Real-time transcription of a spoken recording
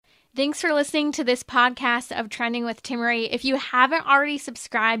Thanks for listening to this podcast of Trending with Timmerie. If you haven't already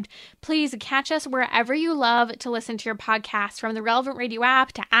subscribed, please catch us wherever you love to listen to your podcast, from the Relevant Radio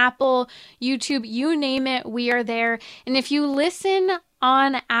app to Apple, YouTube, you name it, we are there. And if you listen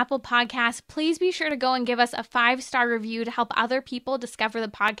on Apple Podcasts, please be sure to go and give us a 5-star review to help other people discover the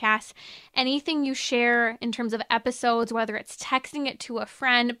podcast. Anything you share in terms of episodes, whether it's texting it to a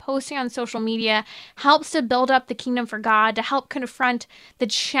friend, posting on social media, helps to build up the kingdom for God, to help confront the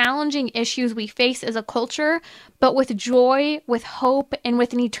challenging issues we face as a culture, but with joy, with hope, and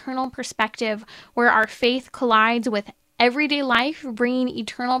with an eternal perspective where our faith collides with everyday life, bringing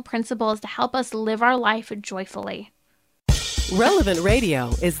eternal principles to help us live our life joyfully. Relevant Radio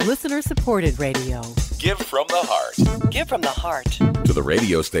is listener-supported radio. Give from the heart. Give from the heart. To the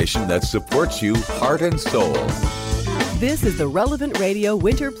radio station that supports you heart and soul. This is the Relevant Radio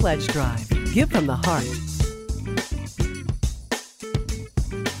Winter Pledge Drive. Give from the heart.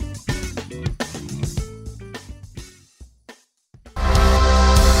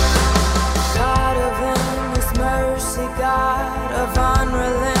 God of endless mercy, God of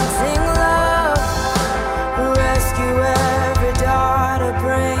unrelenting love, rescue every daughter,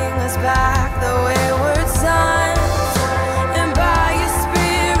 bring us back the wayward sons, and by your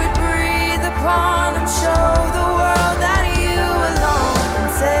spirit breathe upon them, show the world that you alone can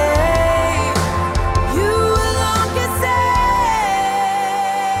save, you alone can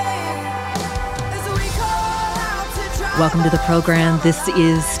save, as we call out to drive. Welcome to the program. This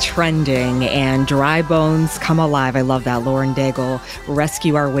is Trending, and Dry Bones Come Alive. I love that. Lauren Daigle,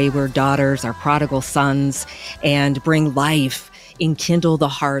 rescue our wayward daughters, our prodigal sons, and bring life, enkindle the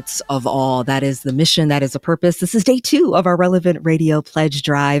hearts of all. That is the mission. That is the purpose. This is day 2 of our Relevant Radio Pledge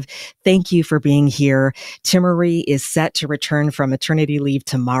Drive. Thank you for being here. Timmerie is set to return from maternity leave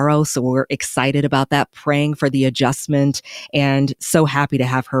tomorrow, so we're excited about that, praying for the adjustment, and so happy to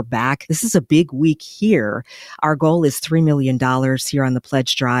have her back. This is a big week here. Our goal is $3 million here on the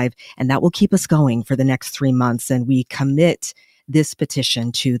Pledge Drive, and that will keep us going for the next 3 months. And we commit this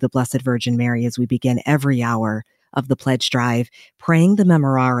petition to the Blessed Virgin Mary as we begin every hour of the Pledge Drive, praying the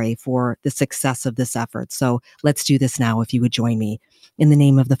Memorare for the success of this effort. So let's do this now, if you would join me. In the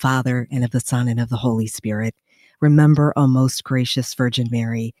name of the Father, and of the Son, and of the Holy Spirit. Remember, O most gracious Virgin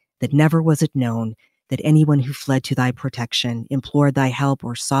Mary, that never was it known that anyone who fled to thy protection, implored thy help,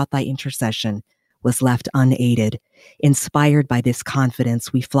 or sought thy intercession was left unaided. Inspired by this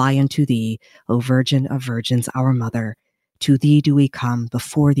confidence, we fly unto thee, O Virgin of Virgins, our Mother. To thee do we come,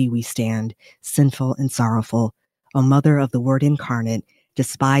 before thee we stand, sinful and sorrowful. O Mother of the Word incarnate,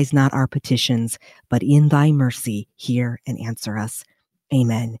 despise not our petitions, but in thy mercy hear and answer us.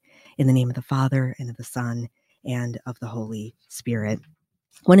 Amen. In the name of the Father, and of the Son, and of the Holy Spirit.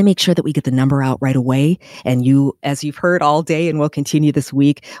 I want to make sure that we get the number out right away. And you, as you've heard all day and will continue this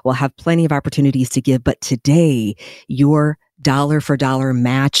week, will have plenty of opportunities to give. But today, your dollar for dollar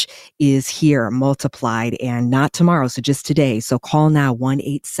match is here, multiplied, and not tomorrow. So just today. So call now,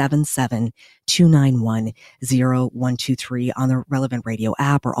 1-877-291-0123 on the Relevant Radio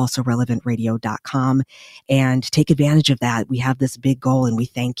app, or also relevantradio.com, and take advantage of that. We have this big goal, and we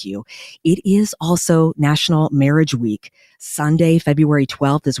thank you. It is also National Marriage Week. Sunday, February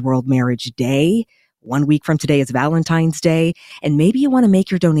 12th is World Marriage Day. 1 week from today is Valentine's Day, and maybe you want to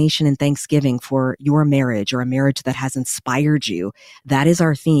make your donation in Thanksgiving for your marriage, or a marriage that has inspired you. That is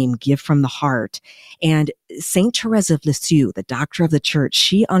our theme, Give from the Heart. And Saint Therese of Lisieux, the doctor of the church,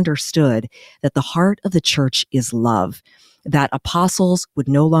 she understood that the heart of the church is love, that apostles would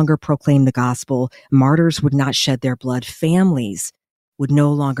no longer proclaim the gospel, martyrs would not shed their blood, families would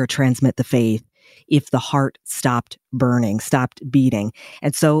no longer transmit the faith if the heart stopped burning, stopped beating.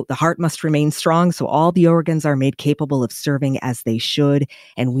 And so the heart must remain strong, so all the organs are made capable of serving as they should,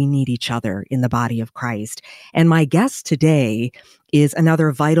 and we need each other in the body of Christ. And my guest today is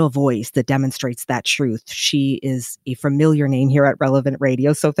another vital voice that demonstrates that truth. She is a familiar name here at Relevant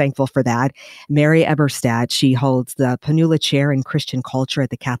Radio, so thankful for that. Mary Eberstadt, she holds the Panula Chair in Christian Culture at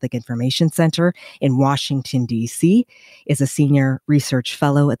the Catholic Information Center in Washington, D.C., is a senior research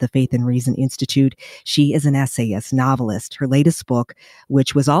fellow at the Faith and Reason Institute. She is an essayist, novelist. Her latest book,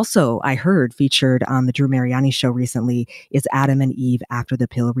 which was also, I heard, featured on the Drew Mariani Show recently, is Adam and Eve After the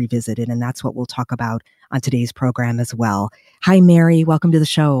Pill Revisited, and that's what we'll talk about on today's program as well. Hi, Mary. Welcome to the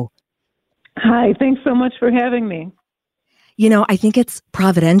show. Hi. Thanks so much for having me. You know, I think it's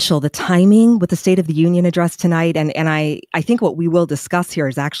providential, the timing with the State of the Union address tonight. And I think what we will discuss here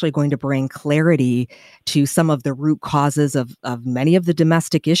is actually going to bring clarity to some of the root causes of many of the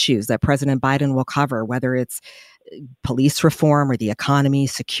domestic issues that President Biden will cover, whether it's police reform or the economy,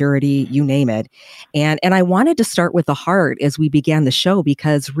 security, you name it. And I wanted to start with the heart as we began the show,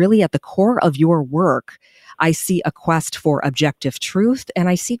 because really at the core of your work, I see a quest for objective truth, and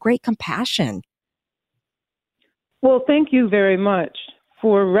I see great compassion. Well, thank you very much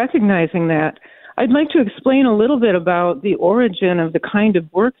for recognizing that. I'd like to explain a little bit about the origin of the kind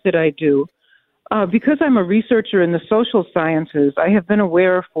of work that I do. Because I'm a researcher in the social sciences, I have been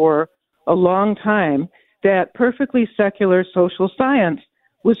aware for a long time that perfectly secular social science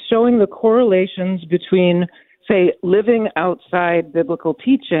was showing the correlations between, say, living outside biblical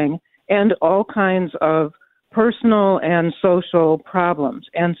teaching and all kinds of personal and social problems.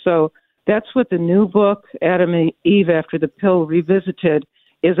 And so that's what the new book, Adam and Eve After the Pill Revisited,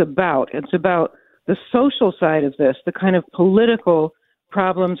 is about. It's about the social side of this, the kind of political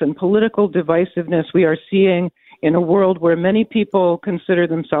problems and political divisiveness we are seeing in a world where many people consider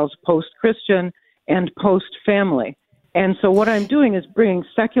themselves post-Christian and post-family. And so what I'm doing is bringing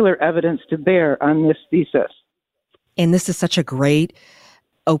secular evidence to bear on this thesis. And this is such a great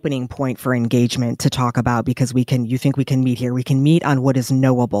opening point for engagement to talk about, because you think we can meet here. We can meet on what is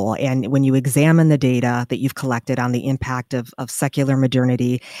knowable. And when you examine the data that you've collected on the impact of secular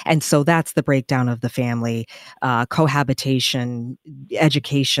modernity, and so that's the breakdown of the family, cohabitation,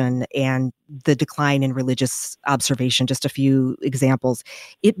 education, and the decline in religious observation, just a few examples,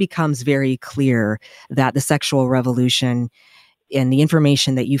 it becomes very clear that the sexual revolution and the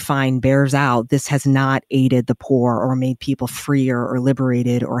information that you find bears out this has not aided the poor or made people freer or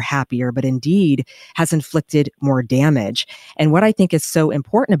liberated or happier, but indeed has inflicted more damage. And what I think is so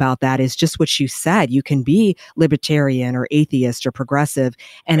important about that is just what you said. You can be libertarian or atheist or progressive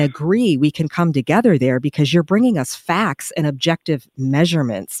and agree we can come together there because you're bringing us facts and objective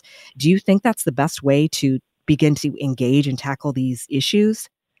measurements. Do you think that's the best way to begin to engage and tackle these issues?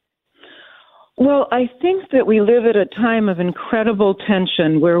 Well, I think that we live at a time of incredible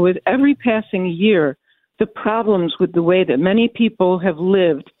tension where with every passing year, the problems with the way that many people have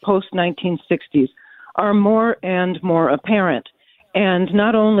lived post-1960s are more and more apparent. And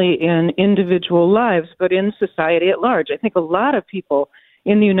not only in individual lives, but in society at large. I think a lot of people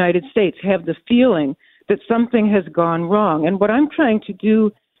in the United States have the feeling that something has gone wrong. And what I'm trying to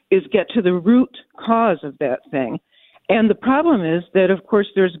do is get to the root cause of that thing. And the problem is that, of course,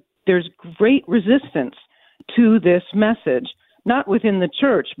 there's great resistance to this message, not within the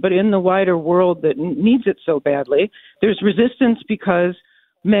church, but in the wider world that needs it so badly. There's resistance because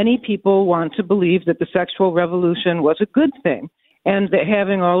many people want to believe that the sexual revolution was a good thing and that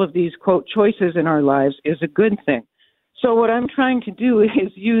having all of these, quote, choices in our lives is a good thing. So what I'm trying to do is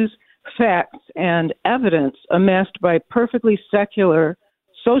use facts and evidence amassed by perfectly secular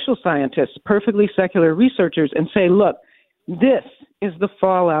social scientists, perfectly secular researchers, and say, look, this is the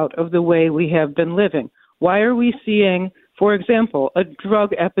fallout of the way we have been living. Why are we seeing, for example, a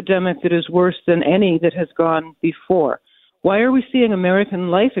drug epidemic that is worse than any that has gone before? Why are we seeing American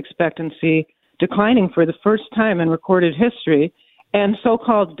life expectancy declining for the first time in recorded history and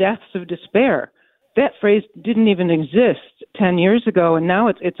so-called deaths of despair? That phrase didn't even exist 10 years ago, and now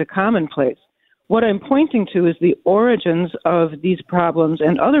it's a commonplace. What I'm pointing to is the origins of these problems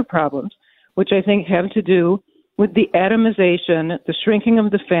and other problems, which I think have to do with the atomization, the shrinking of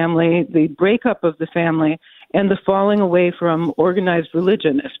the family, the breakup of the family, and the falling away from organized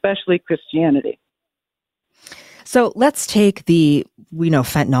religion, especially Christianity. So let's take we know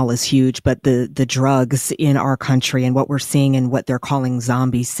fentanyl is huge, but the drugs in our country and what we're seeing in what they're calling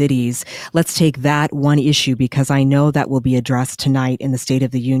zombie cities. Let's take that one issue, because I know that will be addressed tonight in the State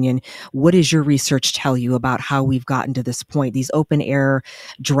of the Union. What does your research tell you about how we've gotten to this point, these open air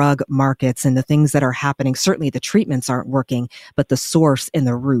drug markets and the things that are happening? Certainly the treatments aren't working, but the source and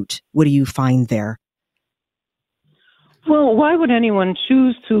the root, what do you find there? Well, why would anyone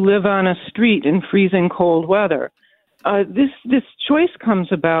choose to live on a street in freezing cold weather? This choice comes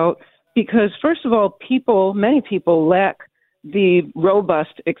about because, first of all, many people lack the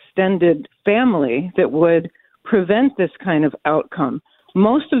robust extended family that would prevent this kind of outcome.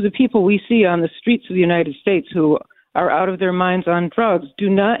 Most of the people we see on the streets of the United States who are out of their minds on drugs do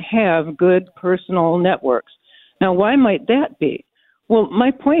not have good personal networks. Now, why might that be? Well, my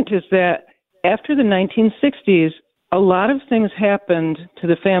point is that after the 1960s, a lot of things happened to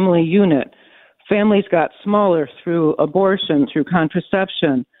the family unit. Families got smaller through abortion, through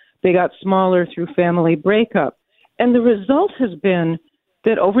contraception. They got smaller through family breakup. And the result has been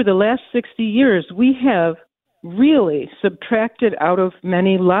that over the last 60 years, we have really subtracted out of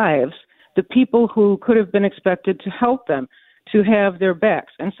many lives the people who could have been expected to help them, to have their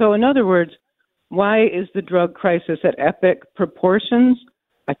backs. And so, in other words, why is the drug crisis at epic proportions?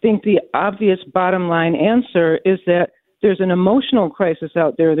 I think the obvious bottom line answer is that there's an emotional crisis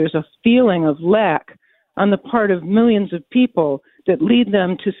out there. There's a feeling of lack on the part of millions of people that lead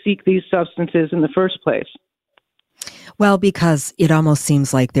them to seek these substances in the first place. Well, because it almost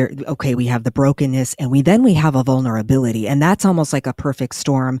seems like we have the brokenness and we have a vulnerability. And that's almost like a perfect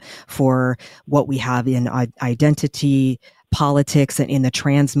storm for what we have in identity politics and in the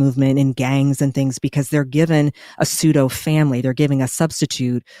trans movement, in gangs and things, because they're given a pseudo family. They're giving a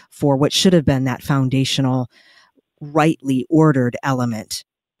substitute for what should have been that foundational, rightly ordered element.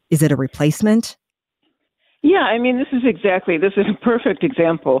 Is it a replacement? Yeah, I mean, this is a perfect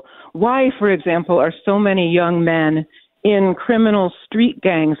example. Why, for example, are so many young men in criminal street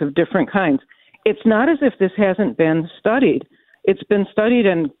gangs of different kinds? It's not as if this hasn't been studied. It's been studied,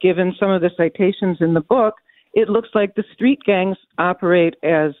 and given some of the citations in the book, it looks like the street gangs operate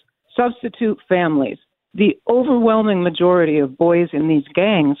as substitute families. The overwhelming majority of boys in these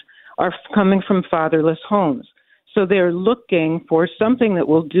gangs are coming from fatherless homes. So they're looking for something that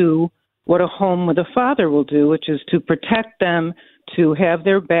will do what a home with a father will do, which is to protect them, to have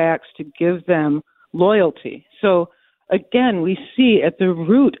their backs, to give them loyalty. So again, we see at the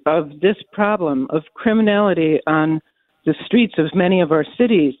root of this problem of criminality on the streets of many of our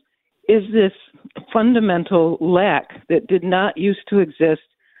cities is this fundamental lack that did not used to exist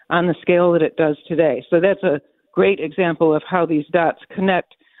on the scale that it does today. So that's a great example of how these dots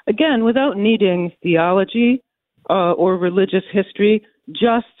connect, again, without needing theology or religious history.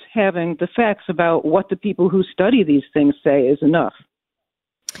 Just having the facts about what the people who study these things say is enough.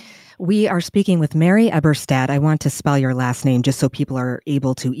 We are speaking with Mary Eberstadt. I want to spell your last name just so people are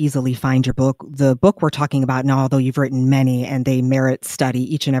able to easily find your book. The book we're talking about now, although you've written many and they merit study,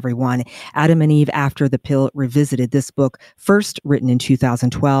 each and every one, Adam and Eve After the Pill Revisited. This book, first written in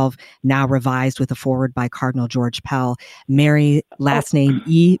 2012, now revised with a foreword by Cardinal George Pell. Mary, last name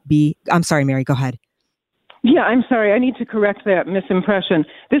E.B. I'm sorry, Mary, go ahead. Yeah, I'm sorry. I need to correct that misimpression.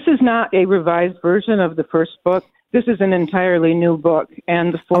 This is not a revised version of the first book. This is an entirely new book,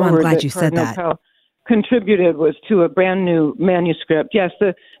 and the foreword that Cardinal Pell contributed was to a brand new manuscript. Yes,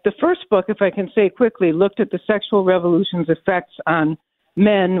 the first book, if I can say quickly, looked at the sexual revolution's effects on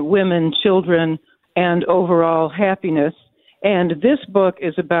men, women, children, and overall happiness. And this book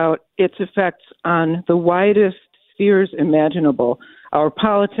is about its effects on the widest spheres imaginable, our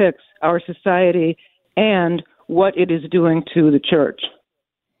politics, our society, and what it is doing to the church.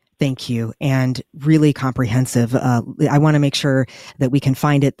 Thank you. And really comprehensive. I want to make sure that we can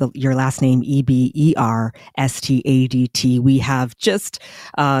find it. Your last name, Eberstadt. We have just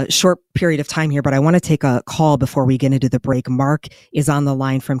a short period of time here, but I want to take a call before we get into the break. Mark is on the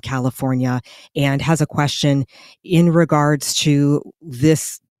line from California and has a question in regards to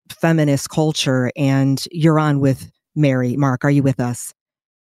this feminist culture. And you're on with Mary. Mark, are you with us?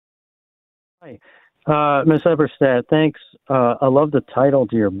 Hi. Ms. Eberstadt, thanks. I love the title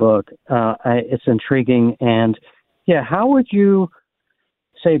to your book. It's intriguing. And yeah, how would you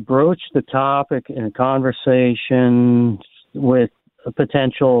say broach the topic in a conversation with a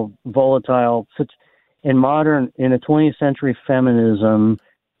potential volatile in a 20th century feminism?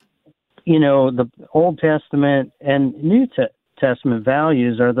 You know, the Old Testament and New Testament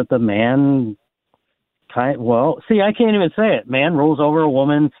values are that the man I can't even say it. Man rules over a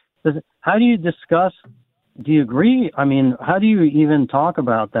woman. How do you discuss? Do you agree? I mean, how do you even talk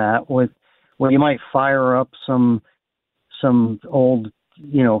about that where you might fire up some old,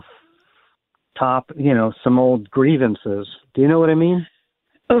 some old grievances? Do you know what I mean?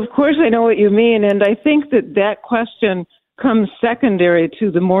 Of course I know what you mean, and I think that question comes secondary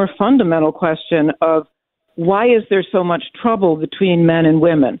to the more fundamental question of why is there so much trouble between men and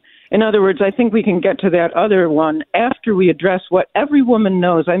women? In other words, I think we can get to that other one after we address what every woman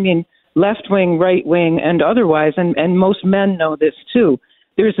knows. I mean, left wing, right wing, and otherwise, and most men know this too.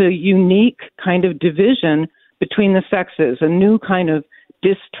 There's a unique kind of division between the sexes, a new kind of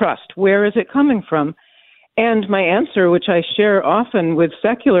distrust. Where is it coming from? And my answer, which I share often with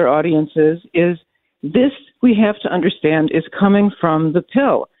secular audiences, is this, we have to understand, is coming from the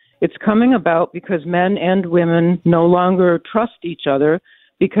pill. It's coming about because men and women no longer trust each other,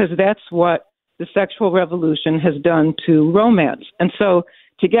 because that's what the sexual revolution has done to romance. And so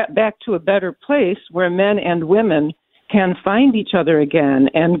to get back to a better place where men and women can find each other again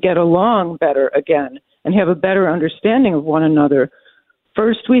and get along better again and have a better understanding of one another,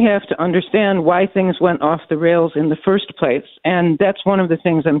 first we have to understand why things went off the rails in the first place. And that's one of the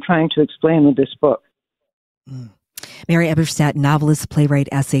things I'm trying to explain with this book. Mary Eberstadt, novelist, playwright,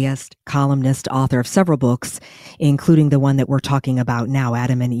 essayist, columnist, author of several books, including the one that we're talking about now,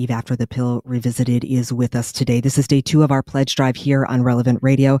 Adam and Eve After the Pill Revisited, is with us today. This is day 2 of our pledge drive here on Relevant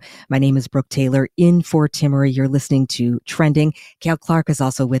Radio. My name is Brooke Taylor, in for Timmerie. You're listening to Trending. Cale Clark is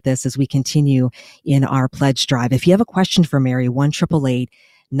also with us as we continue in our pledge drive. If you have a question for Mary,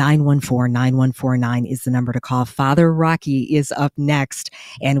 1-888-914-9149 is the number to call. Father Rocky is up next,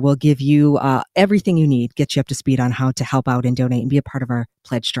 and we'll give you everything you need, get you up to speed on how to help out and donate and be a part of our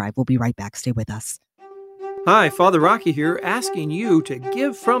pledge drive. We'll be right back. Stay with us. Hi, Father Rocky here, asking you to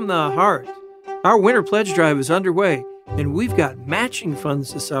give from the heart. Our winter pledge drive is underway, and we've got matching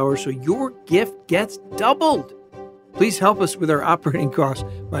funds this hour, so your gift gets doubled. Please help us with our operating costs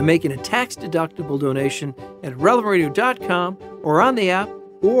by making a tax-deductible donation at relevantradio.com or on the app,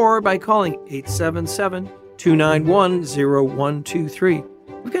 or by calling 877-291-0123.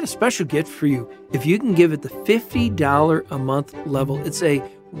 We've got a special gift for you. If you can give at the $50 a month level, it's a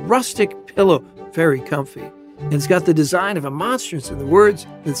rustic pillow, very comfy. And it's got the design of a monstrance and the words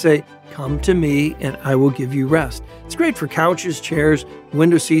that say, "Come to me and I will give you rest." It's great for couches, chairs,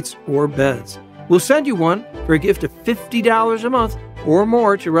 window seats, or beds. We'll send you one for a gift of $50 a month or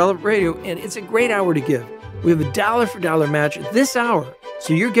more to Relevant Radio, and it's a great hour to give. We have a $1-for-$1 match this hour,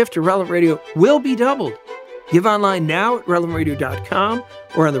 so your gift to Relevant Radio will be doubled. Give online now at relevantradio.com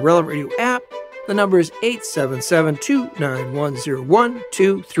or on the Relevant Radio app. The number is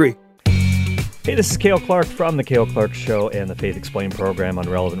 877-291-0123. Hey, this is Cale Clark from The Cale Clark Show and the Faith Explained program on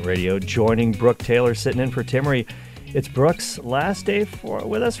Relevant Radio, joining Brooke Taylor, sitting in for Timmerie. It's Brooke's last day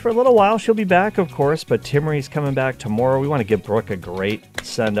with us for a little while. She'll be back, of course, but Timmerie's coming back tomorrow. We want to give Brooke a great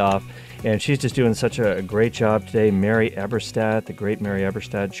send-off, and she's just doing such a great job today. Mary Eberstadt, the great Mary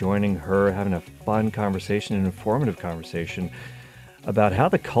Eberstadt, joining her, having a fun conversation, an informative conversation about how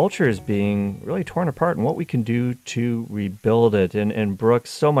the culture is being really torn apart and what we can do to rebuild it. And Brooke,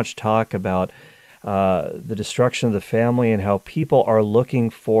 so much talk about the destruction of the family and how people are looking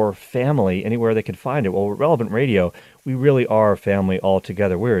for family anywhere they can find it. Well, with Relevant Radio, we really are a family all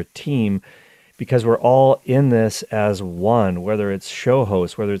together. We're a team because we're all in this as one, whether it's show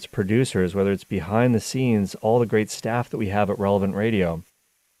hosts, whether it's producers, whether it's behind the scenes, all the great staff that we have at Relevant Radio.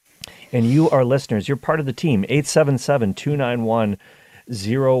 And you, our listeners, you're part of the team.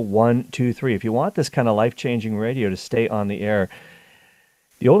 877-291-0123. If you want this kind of life-changing radio to stay on the air,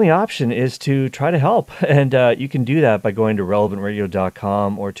 the only option is to try to help, and you can do that by going to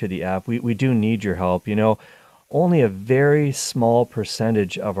relevantradio.com or to the app. We do need your help. You know, only a very small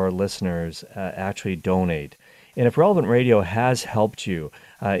percentage of our listeners actually donate. And if Relevant Radio has helped you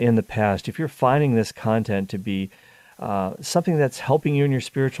in the past, if you're finding this content to be something that's helping you in your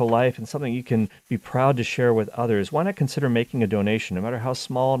spiritual life and something you can be proud to share with others, why not consider making a donation, no matter how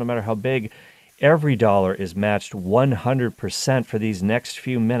small, no matter how big. Every dollar is matched 100% for these next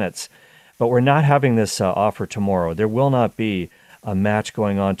few minutes. But we're not having this offer tomorrow. There will not be a match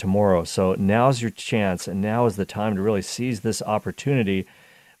going on tomorrow. So now's your chance, and now is the time to really seize this opportunity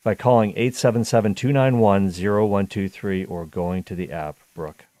by calling 877-291-0123 or going to the app.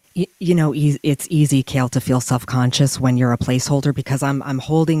 Brooke. You know, it's easy, Cale, to feel self-conscious when you're a placeholder, because I'm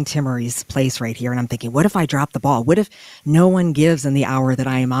holding Timmerie's place right here, and I'm thinking, what if I drop the ball? What if no one gives in the hour that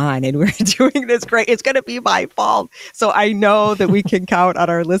I am on, and we're doing this great? It's going to be my fault. So I know that we can count on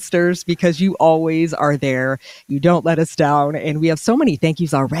our listeners because you always are there. You don't let us down, and we have so many thank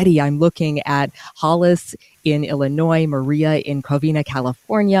yous already. I'm looking at Hollis in Illinois, Maria in Covina,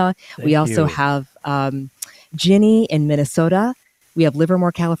 California. We also have Ginny in Minnesota. We have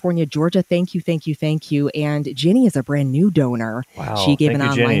Livermore, California, Georgia. Thank you, thank you, thank you. And Ginny is a brand new donor. Wow. She gave an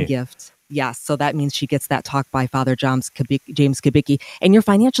online Ginny. gift. Yes, so that means she gets that talk by Father James Kubicki. And your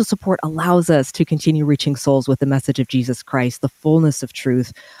financial support allows us to continue reaching souls with the message of Jesus Christ, the fullness of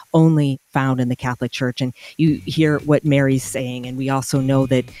truth only found in the Catholic Church. And you hear what Mary's saying. And we also know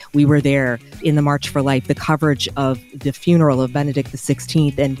that we were there in the March for Life, the coverage of the funeral of Benedict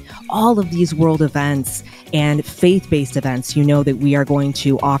XVI, and all of these world events and faith-based events, you know, that we are going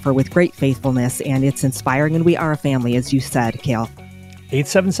to offer with great faithfulness. And it's inspiring. And we are a family, as you said, Cale.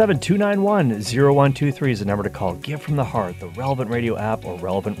 877-291-0123 is the number to call. Give from the heart, the Relevant Radio app or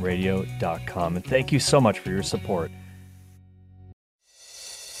relevantradio.com. And thank you so much for your support.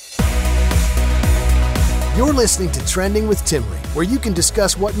 You're listening to Trending with Timmerie, where you can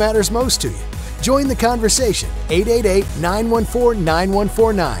discuss what matters most to you. Join the conversation,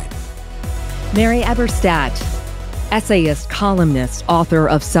 888-914-9149. Mary Eberstadt, Essayist, columnist, author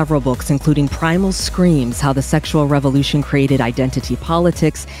of several books, including Primal Screams, How the Sexual Revolution Created Identity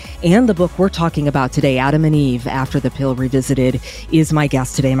Politics, and the book we're talking about today, Adam and Eve, After the Pill Revisited, is my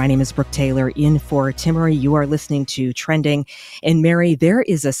guest today. My name is Brooke Taylor, in for Timmerie. You are listening to Trending. And Mary, there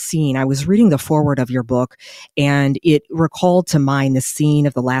is a scene. I was reading the foreword of your book, and it recalled to mind the scene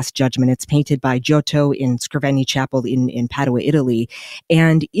of the Last Judgment. It's painted by Giotto in Scrovegni Chapel in Padua, Italy.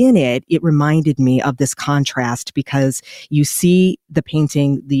 And in it, it reminded me of this contrast because you see the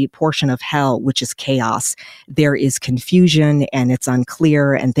painting, the portion of hell, which is chaos. There is confusion and it's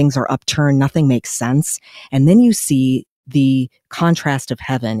unclear and things are upturned. Nothing makes sense. And then you see the contrast of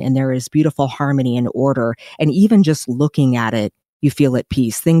heaven and there is beautiful harmony and order. And even just looking at it, you feel at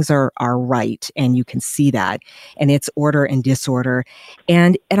peace. Things are right and you can see that. And it's order and disorder.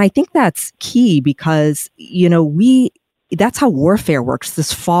 And I think that's key because, that's how warfare works,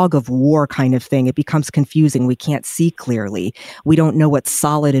 this fog of war kind of thing. It becomes confusing. We can't see clearly. We don't know what's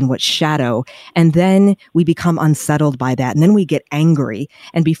solid and what's shadow. And then we become unsettled by that. And then we get angry.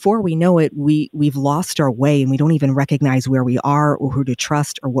 And before we know it, we've lost our way and we don't even recognize where we are or who to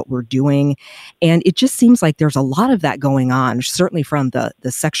trust or what we're doing. And it just seems like there's a lot of that going on, certainly from the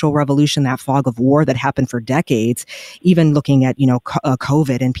sexual revolution, that fog of war that happened for decades, even looking at,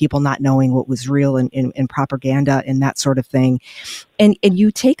 COVID and people not knowing what was real in propaganda and that sort of thing. And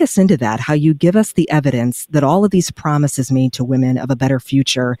you take us into that, how you give us the evidence that all of these promises made to women of a better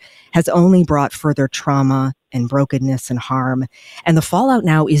future has only brought further trauma and brokenness and harm. And the fallout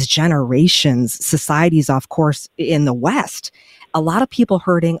now is generations, societies, of course, in the West. A lot of people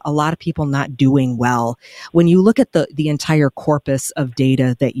hurting, a lot of people not doing well. When you look at the entire corpus of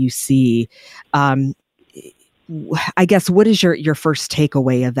data that you see, I guess, what is your first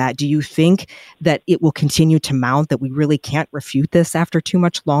takeaway of that? Do you think that it will continue to mount, that we really can't refute this after too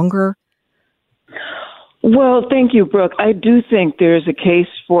much longer? Well, thank you, Brooke. I do think there's a case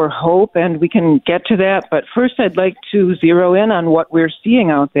for hope, and we can get to that. But first, I'd like to zero in on what we're seeing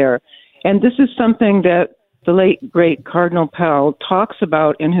out there. And this is something that the late, great Cardinal Pell talks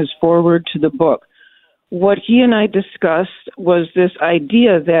about in his foreword to the book. What he and I discussed was this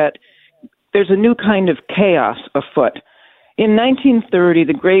idea that there's a new kind of chaos afoot. In 1930,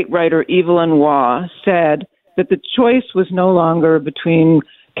 the great writer Evelyn Waugh said that the choice was no longer between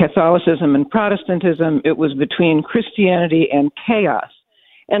Catholicism and Protestantism, it was between Christianity and chaos.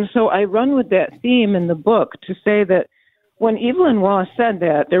 And so I run with that theme in the book to say that when Evelyn Waugh said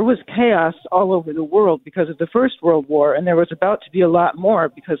that, there was chaos all over the world because of the First World War, and there was about to be a lot more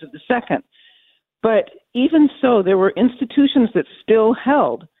because of the Second. But even so, there were institutions that still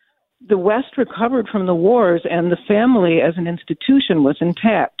held. The West recovered from the wars, and the family as an institution was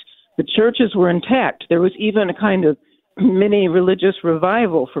intact. The churches were intact. There was even a kind of mini religious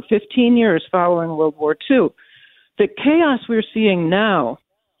revival for 15 years following World War II. The chaos we're seeing now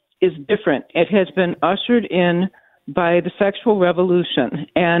is different. It has been ushered in by the sexual revolution.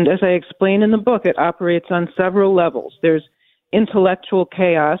 And as I explain in the book, it operates on several levels. There's intellectual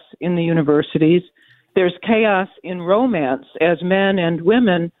chaos in the universities. There's chaos in romance as men and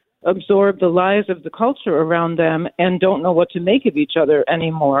women absorb the lies of the culture around them and don't know what to make of each other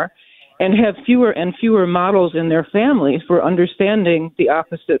anymore, and have fewer and fewer models in their family for understanding the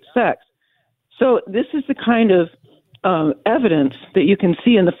opposite sex. So this is the kind of evidence that you can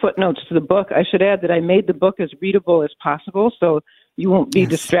see in the footnotes to the book. I should add that I made the book as readable as possible, so you won't be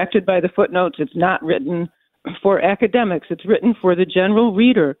distracted by the footnotes. It's not written for academics. It's written for the general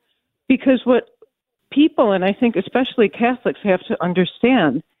reader, because what people, and I think especially Catholics, have to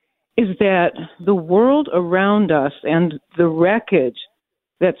understand is that the world around us and the wreckage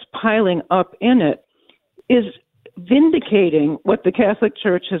that's piling up in it is vindicating what the Catholic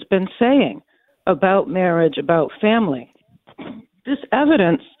Church has been saying about marriage, about family. This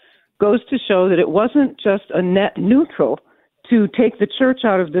evidence goes to show that it wasn't just a net neutral to take the church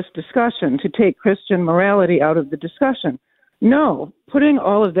out of this discussion, to take Christian morality out of the discussion. No, putting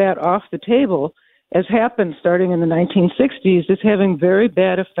all of that off the table, as happened starting in the 1960s, is having very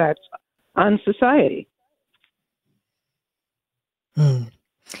bad effects on society.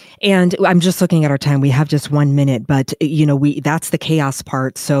 And I'm just looking at our time. We have just 1 minute, but that's the chaos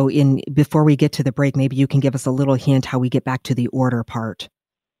part. So before we get to the break, maybe you can give us a little hint how we get back to the order part.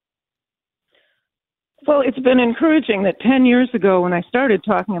 Well, it's been encouraging that 10 years ago when I started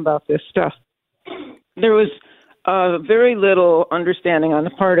talking about this stuff, there was very little understanding on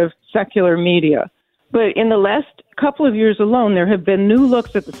the part of secular media. But in the last couple of years alone, there have been new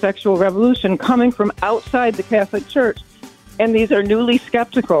looks at the sexual revolution coming from outside the Catholic Church. And these are newly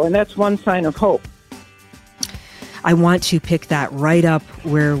skeptical, and that's one sign of hope. I want to pick that right up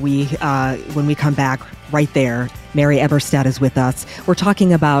where when we come back, right there. Mary Eberstadt is with us. We're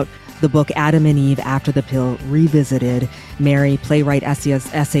talking about the book Adam and Eve After the Pill Revisited. Mary, playwright,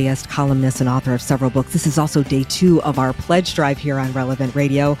 essayist, columnist, and author of several books. This is also day 2 of our pledge drive here on Relevant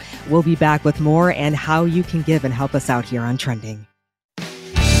Radio. We'll be back with more and how you can give and help us out here on Trending.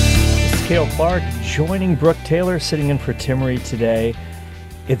 This is Cale Clark joining Brooke Taylor, sitting in for Timmery today.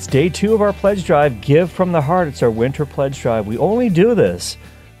 It's day 2 of our pledge drive, Give from the Heart. It's our winter pledge drive. We only do this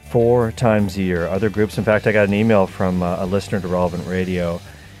 4 times a year. Other groups, in fact, I got an email from a listener to Relevant Radio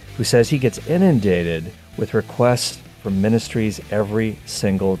who says he gets inundated with requests from ministries every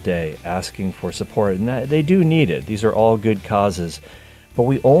single day asking for support. And they do need it. These are all good causes. But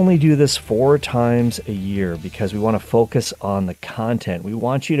we only do this 4 times a year because we want to focus on the content. We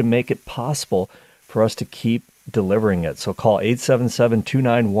want you to make it possible for us to keep delivering it. So call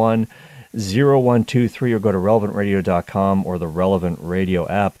 877-291-0123 or go to relevantradio.com or the Relevant Radio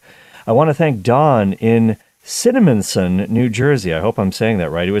app. I want to thank Don in Cinnamonson, New Jersey. I hope I'm saying that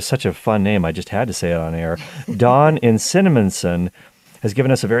right. It was such a fun name. I just had to say it on air. Don in Cinnamonson has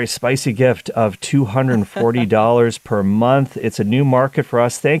given us a very spicy gift of $240 per month. It's a new market for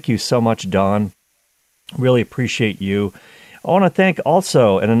us. Thank you so much, Don. Really appreciate you. I want to thank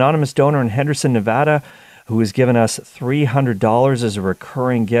also an anonymous donor in Henderson, Nevada, who has given us $300 as a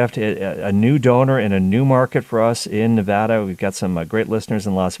recurring gift, a new donor in a new market for us in Nevada. We've got some great listeners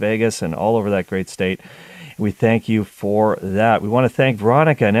in Las Vegas and all over that great state. We thank you for that. We want to thank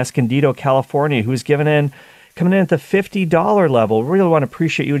Veronica in Escondido, California, who's coming in at the $50 level. Really want to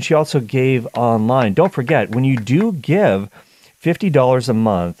appreciate you. And she also gave online. Don't forget, when you do give $50 a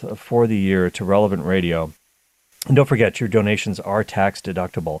month for the year to Relevant Radio, and don't forget, your donations are tax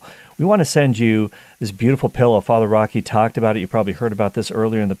deductible. We want to send you this beautiful pillow. Father Rocky talked about it. You probably heard about this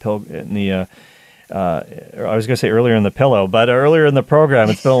earlier in the I was going to say earlier in the pillow, but earlier in the program.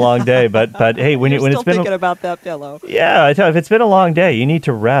 It's been a long day, but hey, when it's been thinking about that pillow. Yeah, I tell you, if it's been a long day, you need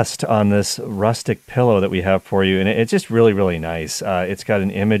to rest on this rustic pillow that we have for you, and it's just really, really nice. It's got an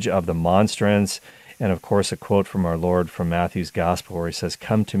image of the monstrance, and of course, a quote from our Lord from Matthew's Gospel, where he says,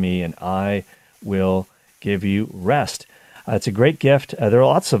 "Come to me, and I will give you rest." It's a great gift. There are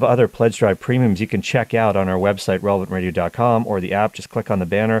lots of other Pledge Drive premiums you can check out on our website, relevantradio.com, or the app. Just click on the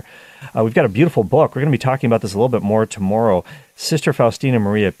banner. We've got a beautiful book. We're going to be talking about this a little bit more tomorrow. Sister Faustina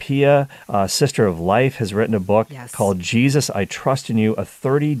Maria Pia, Sister of Life, has written a book called Jesus, I Trust in You, a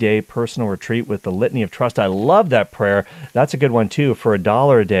 30-day personal retreat with the Litany of Trust. I love that prayer. That's a good one, too. For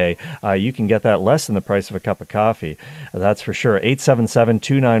 $1 a day, you can get that less than the price of a cup of coffee. That's for sure.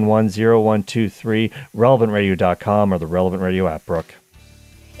 877-291-0123, relevantradio.com, or the Relevant Radio app, Brooke.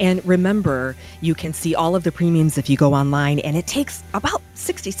 And remember, you can see all of the premiums if you go online, and it takes about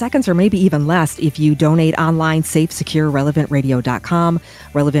 60 seconds or maybe even less if you donate online, safe, secure, relevantradio.com,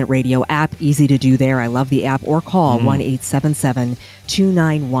 Relevant Radio app, easy to do there. I love the app. Or call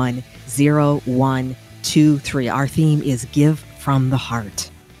 1-877-291-0123. Our theme is Give from the Heart.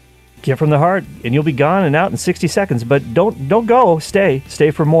 Give from the heart, and you'll be gone and out in 60 seconds. But don't go. Stay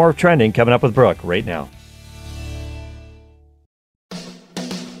for more Trending coming up with Brooke right now.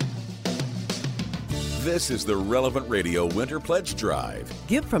 This is the Relevant Radio Winter Pledge Drive.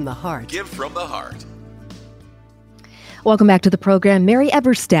 Give from the heart. Give from the heart. Welcome back to the program. Mary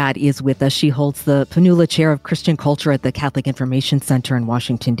Eberstadt is with us. She holds the Panula Chair of Christian Culture at the Catholic Information Center in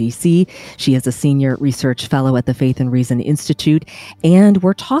Washington, D.C. She is a senior research fellow at the Faith and Reason Institute. And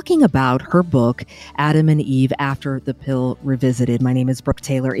we're talking about her book, Adam and Eve After the Pill Revisited. My name is Brooke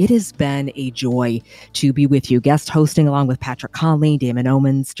Taylor. It has been a joy to be with you, guest hosting along with Patrick Conley, Damon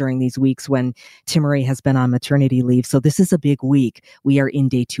Omens during these weeks when Timmery has been on maternity leave. So this is a big week. We are in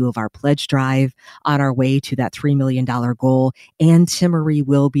day 2 of our pledge drive, on our way to that $3 million goal, and Timmery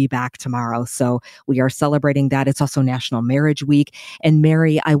will be back tomorrow. So we are celebrating that. It's also National Marriage Week. And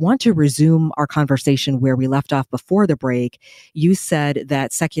Mary, I want to resume our conversation where we left off before the break. You said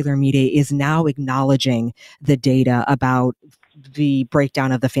that secular media is now acknowledging the data about the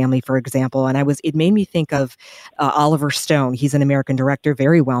breakdown of the family, for example. And it made me think of Oliver Stone. He's an American director,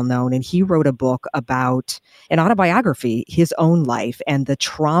 very well known. And he wrote a book about an autobiography, his own life and the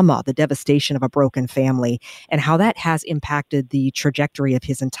trauma, the devastation of a broken family and how that has impacted the trajectory of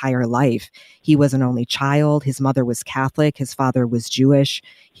his entire life. He was an only child. His mother was Catholic. His father was Jewish.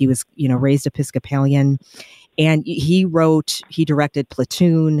 He was, raised Episcopalian. And he directed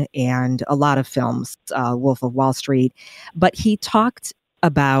Platoon and a lot of films, Wolf of Wall Street. But he talked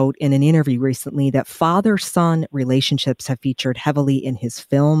about in an interview recently that father-son relationships have featured heavily in his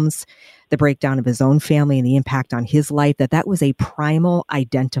films, the breakdown of his own family and the impact on his life, that was a primal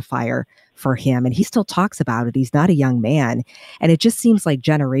identifier for him. And he still talks about it. He's not a young man. And it just seems like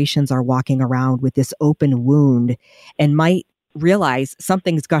generations are walking around with this open wound and might realize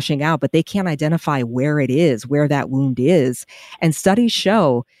something's gushing out, but they can't identify where it is, where that wound is. And studies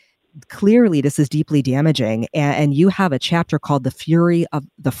show clearly this is deeply damaging. And you have a chapter called The Fury of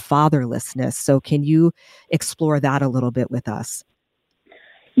the Fatherlessness. So can you explore that a little bit with us?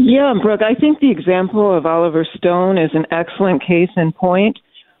 Yeah, Brooke, I think the example of Oliver Stone is an excellent case in point.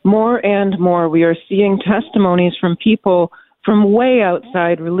 More and more, we are seeing testimonies from people from way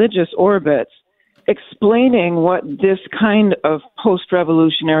outside religious orbits explaining what this kind of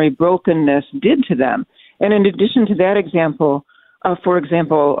post-revolutionary brokenness did to them. And in addition to that example, for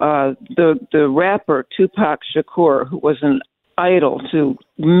example, the rapper Tupac Shakur, who was an idol to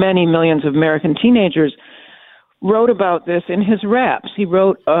many millions of American teenagers, wrote about this in his raps. He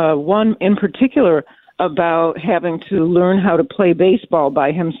wrote one in particular about having to learn how to play baseball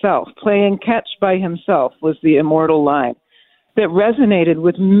by himself. Playing catch by himself was the immortal line that resonated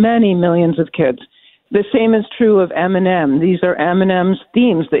with many millions of kids. The same is true of Eminem. These are Eminem's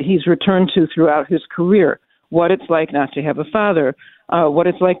themes that he's returned to throughout his career. What it's like not to have a father, what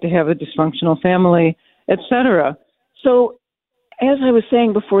it's like to have a dysfunctional family, etc. So, as I was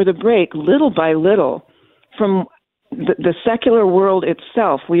saying before the break, little by little, from the secular world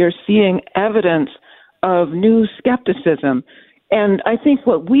itself, we are seeing evidence of new skepticism. And I think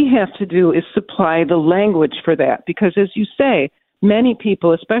what we have to do is supply the language for that, because as you say, many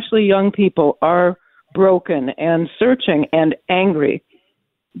people, especially young people, are broken and searching and angry.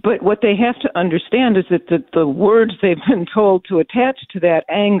 But what they have to understand is that the words they've been told to attach to that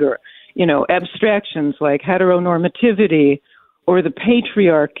anger, abstractions like heteronormativity or the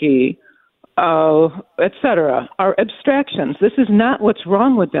patriarchy, etc., are abstractions. This is not what's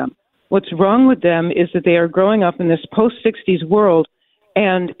wrong with them. What's wrong with them is that they are growing up in this post-60s world,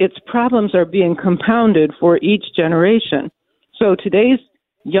 and its problems are being compounded for each generation. So today's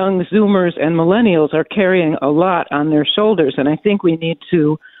young Zoomers and millennials are carrying a lot on their shoulders, and I think we need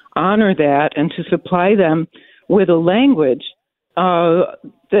to honor that and to supply them with a language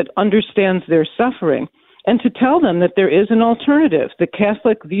that understands their suffering, and to tell them that there is an alternative. The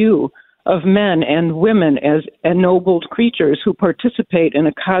Catholic view of men and women as ennobled creatures who participate in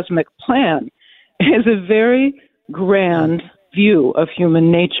a cosmic plan is a very grand view of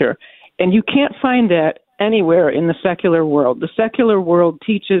human nature, and you can't find that anywhere in the secular world. The secular world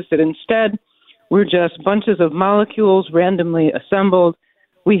teaches that instead we're just bunches of molecules randomly assembled.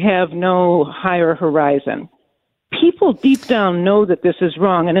 We have no higher horizon. People deep down know that this is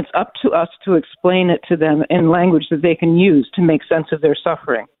wrong, and it's up to us to explain it to them in language that they can use to make sense of their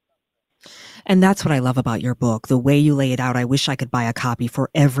suffering. And that's what I love about your book, the way you lay it out. I wish I could buy a copy for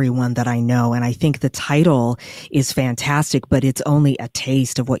everyone that I know. And I think the title is fantastic, but it's only a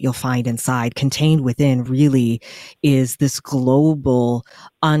taste of what you'll find inside. Contained within really is this global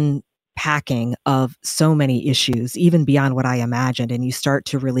unpacking of so many issues, even beyond what I imagined. And you start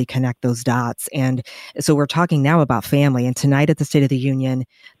to really connect those dots. And so we're talking now about family. And tonight at the State of the Union,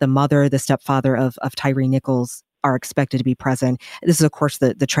 the mother, the stepfather of Tyre Nichols are expected to be present. This is, of course,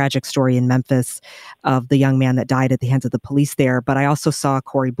 the tragic story in Memphis of the young man that died at the hands of the police there. But I also saw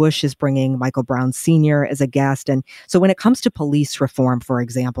Cori Bush is bringing Michael Brown Sr. as a guest. And so when it comes to police reform, for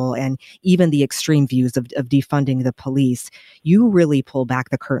example, and even the extreme views of defunding the police, you really pull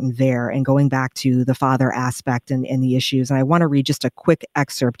back the curtain there and going back to the father aspect and the issues. And I want to read just a quick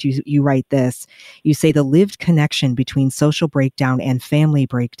excerpt. You write this. You say, the lived connection between social breakdown and family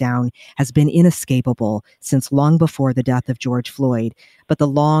breakdown has been inescapable since long before the death of George Floyd, but the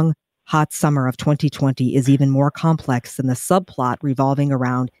long, hot summer of 2020 is even more complex than the subplot revolving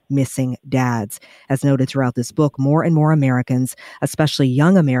around missing dads. As noted throughout this book, more and more Americans, especially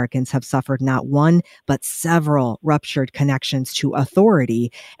young Americans, have suffered not one, but several ruptured connections to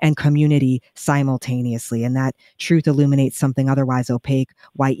authority and community simultaneously. And that truth illuminates something otherwise opaque,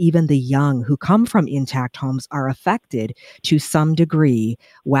 why even the young who come from intact homes are affected to some degree,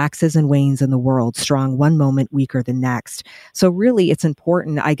 waxes and wanes in the world, strong one moment, weaker the next. So really, it's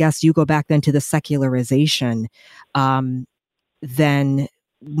important, I guess you go back then to the secularization, then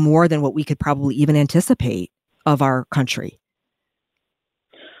more than what we could probably even anticipate of our country.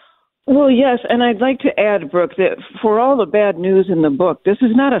 Well, yes, and I'd like to add, Brooke, that for all the bad news in the book, this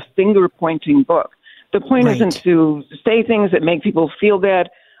is not a finger-pointing book. The point isn't to say things that make people feel bad.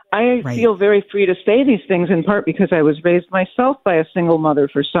 I feel very free to say these things in part because I was raised myself by a single mother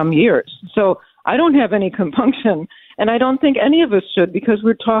for some years. So I don't have any compunction, and I don't think any of us should, because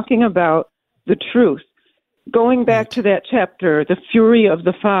we're talking about the truth. Going back to that chapter, The Fury of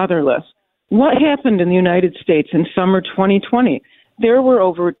the Fatherless, what happened in the United States in summer 2020? There were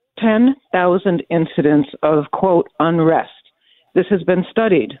over 10,000 incidents of, quote, unrest. This has been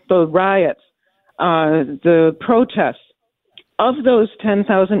studied. The riots, the protests. Of those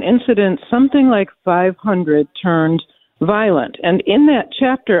 10,000 incidents, something like 500 turned violent. And in that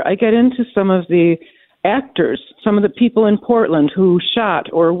chapter, I get into some of the actors, some of the people in Portland who shot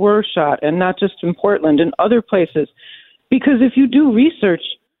or were shot, and not just in Portland, in other places. Because if you do research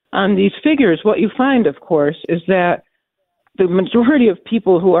on these figures, what you find, of course, is that the majority of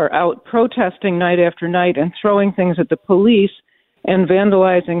people who are out protesting night after night and throwing things at the police and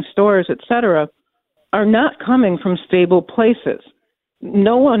vandalizing stores, etc., are not coming from stable places.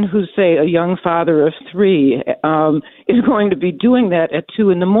 No one who's, say, a young father of 3 is going to be doing that at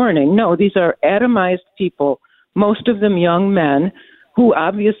 2 a.m. No, these are atomized people, most of them young men, who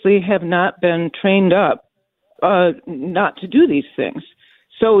obviously have not been trained up not to do these things.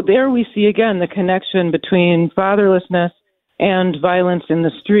 So there we see, again, the connection between fatherlessness and violence in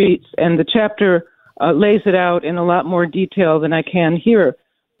the streets, and the chapter lays it out in a lot more detail than I can here.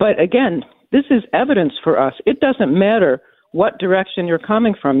 But again, this is evidence for us. It doesn't matter what direction you're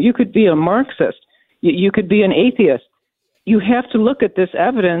coming from. You could be a Marxist. You could be an atheist. You have to look at this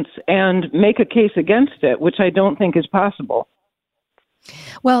evidence and make a case against it, which I don't think is possible.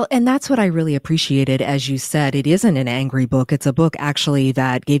 Well, and that's what I really appreciated. As you said, it isn't an angry book. It's a book actually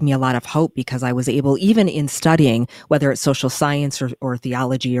that gave me a lot of hope, because I was able, even in studying, whether it's social science or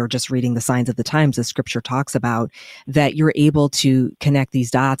theology or just reading the signs of the times, as scripture talks about, that you're able to connect these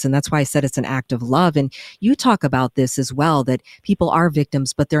dots. And that's why I said it's an act of love. And you talk about this as well, that people are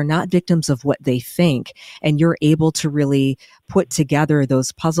victims, but they're not victims of what they think. And you're able to really put together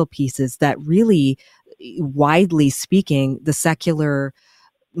those puzzle pieces that really, widely speaking, the secular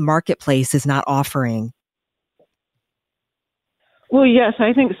marketplace is not offering. Well, yes,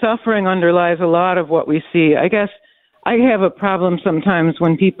 I think suffering underlies a lot of what we see. I guess I have a problem sometimes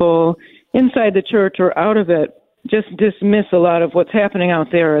when people inside the church or out of it just dismiss a lot of what's happening out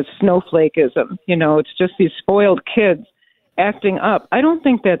there as snowflakeism. You know, it's just these spoiled kids acting up. I don't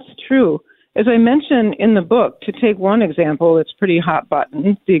think that's true. As I mentioned in the book, to take one example that's pretty hot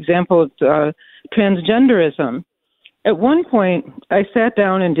button, the example of transgenderism. At one point, I sat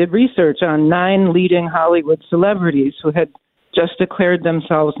down and did research on 9 leading Hollywood celebrities who had just declared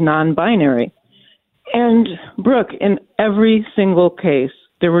themselves non-binary. And, Brooke, in every single case,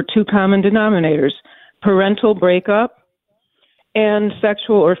 there were 2 common denominators: parental breakup and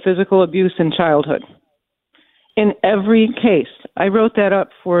sexual or physical abuse in childhood. In every case. I wrote that up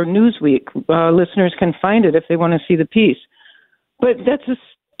for Newsweek. Listeners can find it if they want to see the piece. But that's a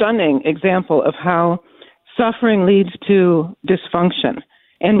stunning example of how suffering leads to dysfunction.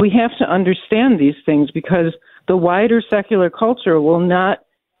 And we have to understand these things, because the wider secular culture will not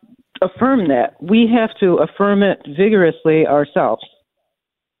affirm that. We have to affirm it vigorously ourselves.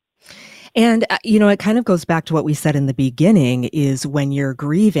 And, it kind of goes back to what we said in the beginning, is when you're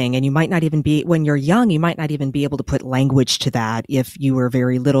grieving, and you might not even be, when you're young, you might not even be able to put language to that if you were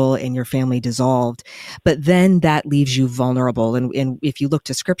very little and your family dissolved. But then that leaves you vulnerable. And if you look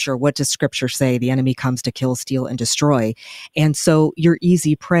to scripture, what does scripture say? The enemy comes to kill, steal, and destroy. And so you're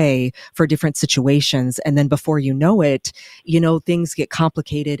easy prey for different situations. And then before you know it, things get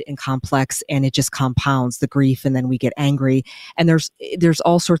complicated and complex, and it just compounds the grief. And then we get angry. And there's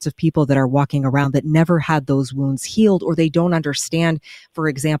all sorts of people that are walking around that never had those wounds healed, or they don't understand, for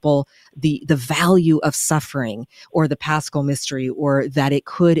example, the value of suffering, or the Paschal mystery, or that it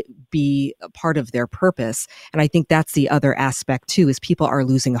could be a part of their purpose. And I think that's the other aspect too, is people are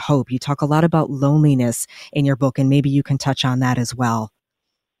losing hope. You talk a lot about loneliness in your book, and maybe you can touch on that as well.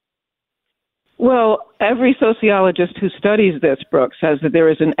 Well, every sociologist who studies this, Brooke, says that there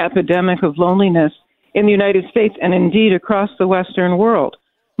is an epidemic of loneliness in the United States, and indeed across the Western world.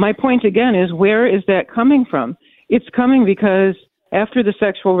 My point again is, where is that coming from? It's coming because after the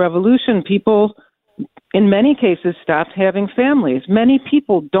sexual revolution, people, in many cases, stopped having families. Many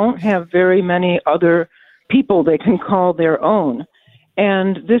people don't have very many other people they can call their own.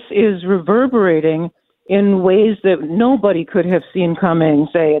 And this is reverberating in ways that nobody could have seen coming,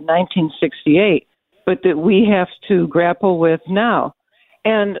 say, in 1968, but that we have to grapple with now.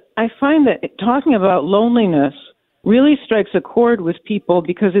 And I find that talking about loneliness really strikes a chord with people,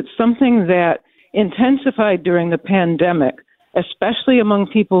 because it's something that intensified during the pandemic, especially among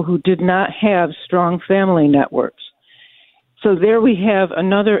people who did not have strong family networks. So there we have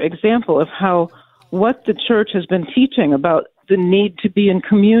another example of how what the church has been teaching about the need to be in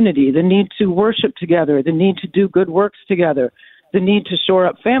community, the need to worship together, the need to do good works together, the need to shore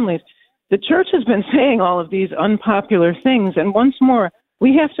up families. The church has been saying all of these unpopular things, and once more,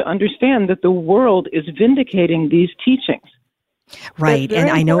 we have to understand that the world is vindicating these teachings. Right, and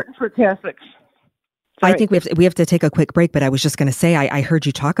I know for Catholics. I think we have to take a quick break, but I was just going to say I heard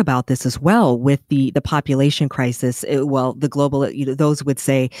you talk about this as well with the population crisis. Well, the global, those would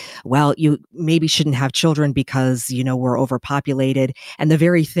say, well, you maybe shouldn't have children because we're overpopulated, and the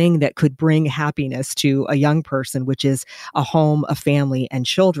very thing that could bring happiness to a young person, which is a home, a family, and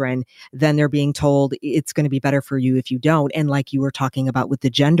children, then they're being told it's going to be better for you if you don't. And like you were talking about with the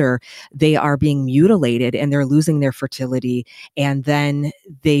gender, they are being mutilated and they're losing their fertility, and then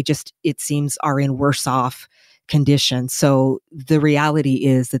they just, it seems, are in worse off condition. So the reality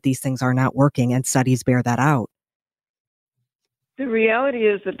is that these things are not working, and studies bear that out. The reality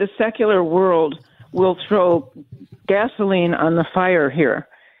is that the secular world will throw gasoline on the fire here.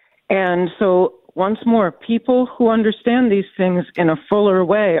 And so once more, people who understand these things in a fuller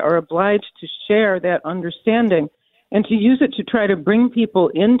way are obliged to share that understanding and to use it to try to bring people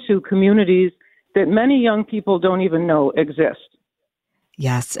into communities that many young people don't even know exist.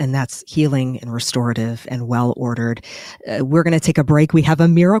 Yes, and that's healing and restorative and well-ordered. We're going to take a break. We have a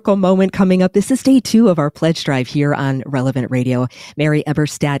miracle moment coming up. This is day 2 of our pledge drive here on Relevant Radio. Mary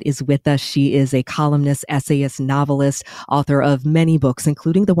Eberstadt is with us. She is a columnist, essayist, novelist, author of many books,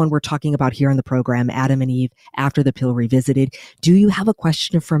 including the one we're talking about here on the program, Adam and Eve, After the Pill Revisited. Do you have a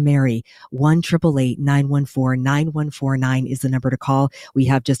question for Mary? 1-888-914-9149 is the number to call. We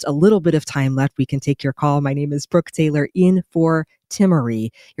have just a little bit of time left. We can take your call. My name is Brooke Taylor, in for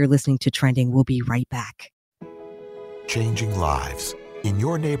Timmerie. You're listening to Trending. We'll be right back. Changing lives in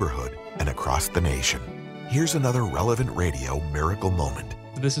your neighborhood and across the nation. Here's another Relevant Radio miracle moment.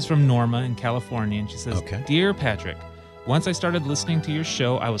 This is from Norma in California, and she says, Dear Patrick, once I started listening to your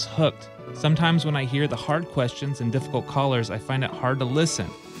show, I was hooked. Sometimes when I hear the hard questions and difficult callers, I find it hard to listen,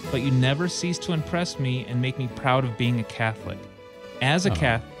 but you never cease to impress me and make me proud of being a Catholic. As a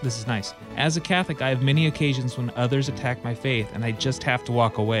Catholic, this is nice. As a Catholic, I have many occasions when others attack my faith, and I just have to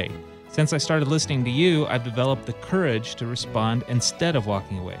walk away. Since I started listening to you, I've developed the courage to respond instead of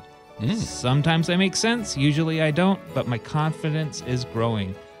walking away. Sometimes I make sense, usually I don't, but my confidence is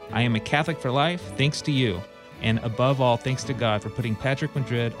growing. I am a Catholic for life, thanks to you. And above all, thanks to God for putting Patrick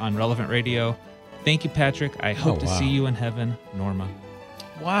Madrid on Relevant Radio. Thank you, Patrick. I hope to see you in heaven, Norma.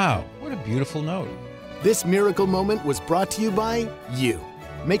 Wow, what a beautiful note. This miracle moment was brought to you by you.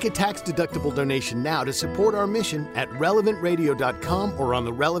 Make a tax-deductible donation now to support our mission at relevantradio.com or on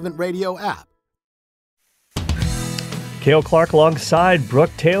the Relevant Radio app. Cale Clark alongside Brooke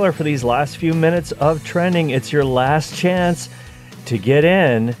Taylor for these last few minutes of Trending. It's your last chance to get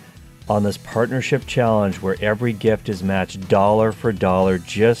in on this partnership challenge where every gift is matched dollar for dollar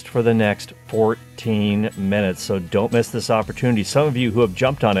just for the next 14 minutes. So don't miss this opportunity. Some of you who have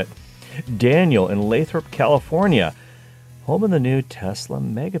jumped on it, Daniel in Lathrop, California, home of the new Tesla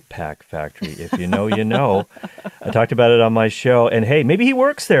Megapack factory. If you know, you know. I talked about it on my show, and hey, maybe he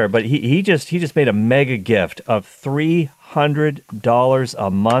works there, but he just made a mega gift of $300 a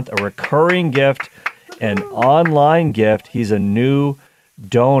month, a recurring gift, an online gift. He's a new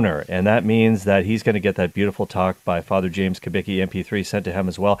donor, and that means that he's going to get that beautiful talk by Father James Kubicki MP3 sent to him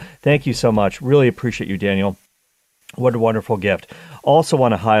as well. Thank you so much. Really appreciate you, Daniel. What a wonderful gift. Also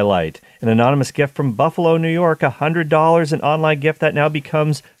want to highlight an anonymous gift from Buffalo, New York, $100, an online gift that now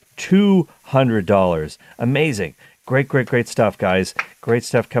becomes $200. Amazing. Great stuff, guys. Great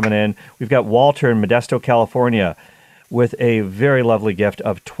stuff coming in. We've got Walter in Modesto, California with a very lovely gift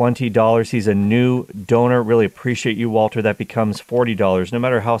of $20. He's a new donor. Really appreciate you, Walter. That becomes $40. No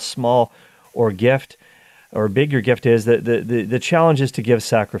matter how small or gift or big your gift is, the challenge is to give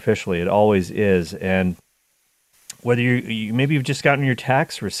sacrificially. It always is. And whether you maybe you've just gotten your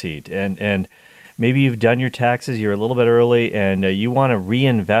tax receipt and maybe you've done your taxes, you're a little bit early, and you want to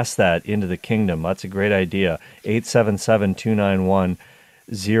reinvest that into the kingdom. That's a great idea.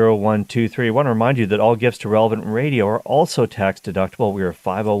 877-291-0123. I want to remind you that all gifts to Relevant Radio are also tax deductible. We are a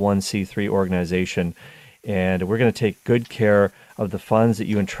 501c3 organization, and we're going to take good care of the funds that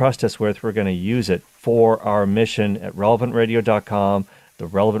you entrust us with. We're going to use it for our mission at relevantradio.com. The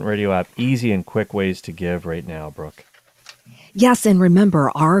Relevant Radio app, easy and quick ways to give right now, Brooke. Yes, and remember,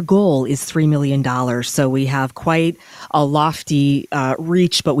 our goal is $3 million. So we have quite a lofty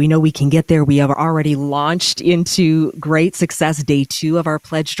reach, but we know we can get there. We have already launched into great success. Day 2 of our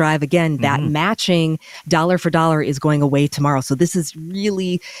pledge drive. Again, that matching dollar for dollar is going away tomorrow. So this is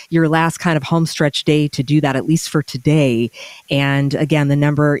really your last kind of homestretch day to do that, at least for today. And again, the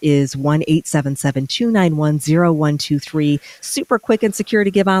number is 1-877-291-0123. Super quick and secure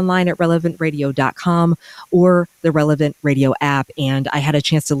to give online at relevantradio.com or the Relevant Radio app. And I had a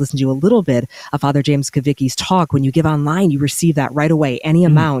chance to listen to a little bit of Father James Kavicki's talk. When you give online, you receive that right away, any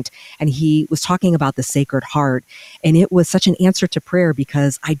amount. And he was talking about the Sacred Heart. And it was such an answer to prayer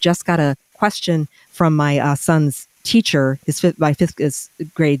because I just got a question from my son's teacher, my fifth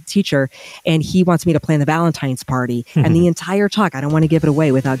grade teacher, and he wants me to plan the Valentine's party. And the entire talk, I don't want to give it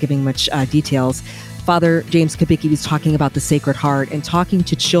away without giving much details. Father James Kavicki was talking about the Sacred Heart and talking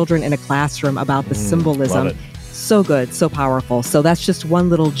to children in a classroom about the symbolism. Love it. So good, so powerful. So that's just one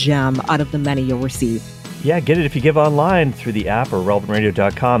little gem out of the many you'll receive. Yeah, get it if you give online through the app or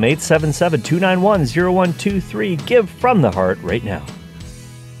relevantradio.com. 877-291-0123. Give from the heart right now.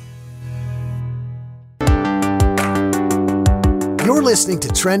 You're listening to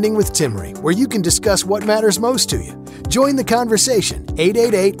Trending with Timmerie, where you can discuss what matters most to you. Join the conversation,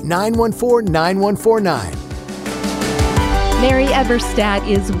 888-914-9149. Mary Eberstadt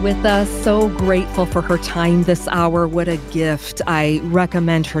is with us. So grateful for her time this hour. What a gift. I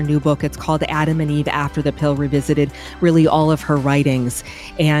recommend her new book. It's called Adam and Eve After the Pill Revisited, really all of her writings.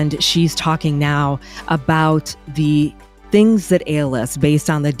 And she's talking now about the things that ail us based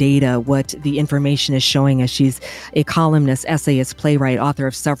on the data, what the information is showing us. She's a columnist, essayist, playwright, author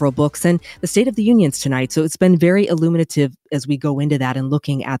of several books, and the State of the Union's tonight. So it's been very illuminative as we go into that and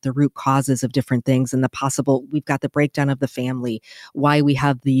looking at the root causes of different things and the possible, we've got the breakdown of the family, why we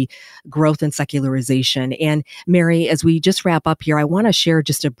have the growth and secularization. And Mary, as we just wrap up here, I want to share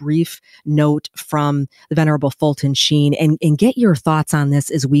just a brief note from the Venerable Fulton Sheen and get your thoughts on this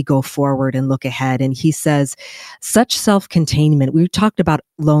as we go forward and look ahead. And he says, such self-containment, we talked about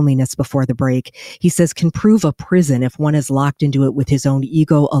loneliness before the break. He says, can prove a prison if one is locked into it with his own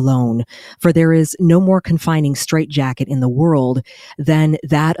ego alone. For there is no more confining straitjacket in the world than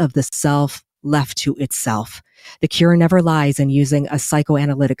that of the self left to itself. The cure never lies in using a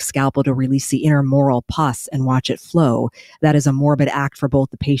psychoanalytic scalpel to release the inner moral pus and watch it flow. That is a morbid act for both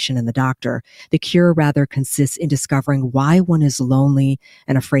the patient and the doctor. The cure rather consists in discovering why one is lonely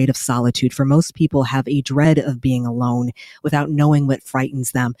and afraid of solitude. For most people have a dread of being alone without knowing what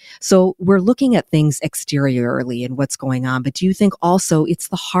frightens them. So we're looking at things exteriorly and what's going on, but do you think also it's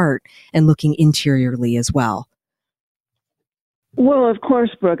the heart and looking interiorly as well? Well, of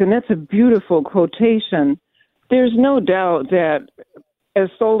course, Brooke, and that's a beautiful quotation. There's no doubt that, as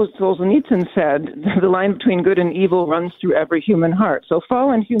Solzhenitsyn said, the line between good and evil runs through every human heart. So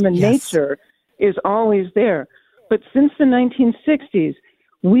fallen human nature is always there. But since the 1960s,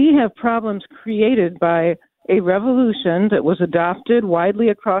 we have problems created by a revolution that was adopted widely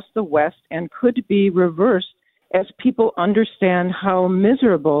across the West and could be reversed as people understand how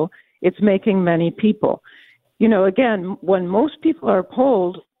miserable it's making many people. You know, again, when most people are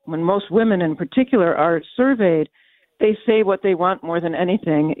polled, when most women in particular are surveyed, they say what they want more than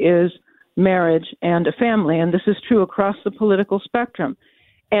anything is marriage and a family. And this is true across the political spectrum.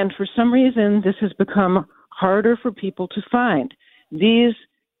 And for some reason, this has become harder for people to find. These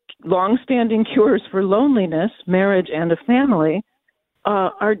longstanding cures for loneliness, marriage and a family,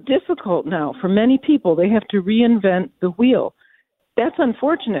 are difficult now for many people. They have to reinvent the wheel. That's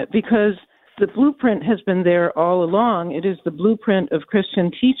unfortunate because the blueprint has been there all along. It is the blueprint of Christian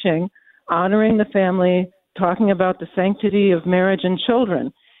teaching, honoring the family, talking about the sanctity of marriage and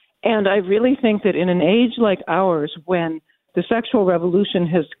children. And I really think that in an age like ours, when the sexual revolution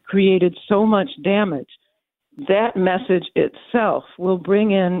has created so much damage, that message itself will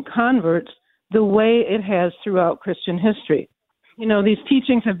bring in converts the way it has throughout Christian history. You know, these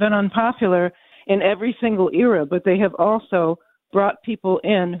teachings have been unpopular in every single era, but they have also brought people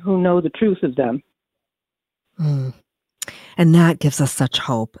in who know the truth of them. And that gives us such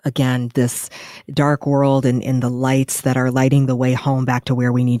hope. Again, this dark world and the lights that are lighting the way home back to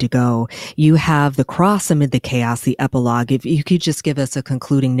where we need to go. You have the cross amid the chaos, the epilogue. If you could just give us a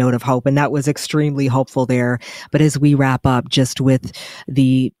concluding note of hope, and that was extremely hopeful there. But as we wrap up, just with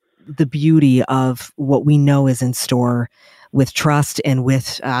the beauty of what we know is in store, with trust and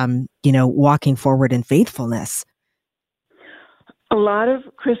with walking forward in faithfulness. A lot of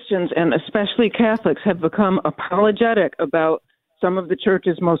Christians, and especially Catholics, have become apologetic about some of the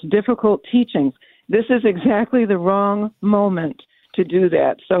church's most difficult teachings. This is exactly the wrong moment to do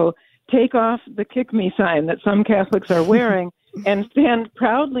that. So take off the kick me sign that some Catholics are wearing and stand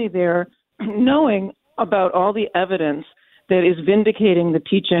proudly there knowing about all the evidence that is vindicating the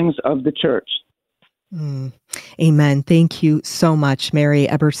teachings of the church. Amen. Thank you so much, Mary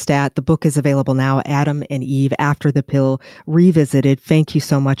Eberstadt. The book is available now, Adam and Eve After the Pill Revisited. Thank you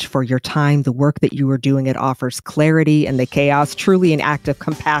so much for your time, the work that you are doing. It offers clarity in the chaos, truly an act of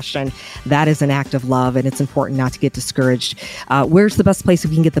compassion. That is an act of love, and it's important not to get discouraged. Where's the best place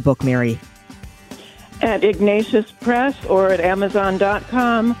we can get the book, Mary? At Ignatius Press or at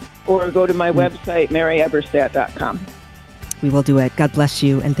Amazon.com, or go to my website, maryeberstadt.com. We will do it. God bless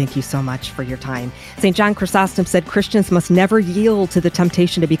you, and thank you so much for your time. St. John Chrysostom said Christians must never yield to the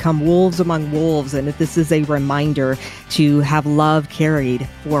temptation to become wolves among wolves, and that this is a reminder to have love carried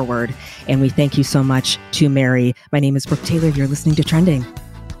forward. And we thank you so much to Mary. My name is Brooke Taylor. You're listening to Trending.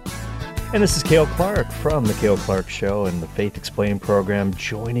 And this is Cale Clark from The Cale Clark Show and the Faith Explained program,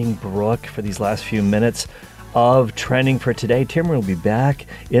 joining Brooke for these last few minutes of Trending for today. Timmy will be back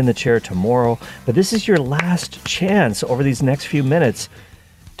in the chair tomorrow, but this is your last chance over these next few minutes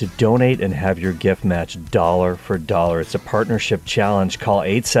to donate and have your gift match dollar for dollar. It's a partnership challenge. Call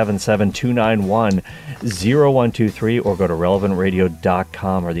 877-291-0123 or go to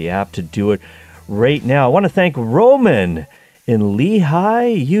relevantradio.com or the app to do it right now. I want to thank Roman in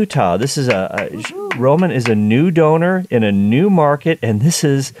Lehi, Utah. This is Roman is a new donor in a new market, and this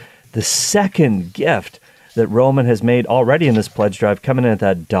is the second gift that Roman has made already in this pledge drive, coming in at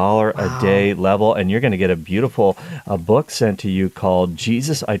that $1 a day level. And you're going to get a beautiful book sent to you called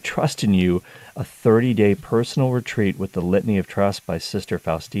Jesus, I Trust in You, a 30-day personal retreat with the Litany of Trust by Sister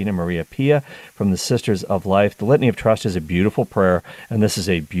Faustina Maria Pia from the Sisters of Life. The Litany of Trust is a beautiful prayer, and this is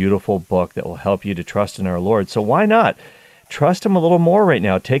a beautiful book that will help you to trust in our Lord. So why not trust Him a little more right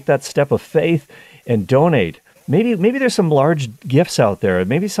now? Take that step of faith and donate. Maybe there's some large gifts out there.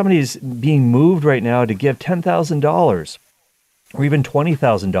 Maybe somebody's being moved right now to give $10,000 or even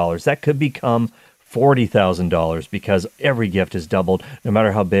 $20,000. That could become $40,000 because every gift is doubled, no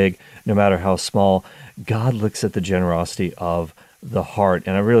matter how big, no matter how small. God looks at the generosity of the heart.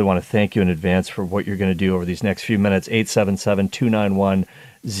 And I really want to thank you in advance for what you're going to do over these next few minutes.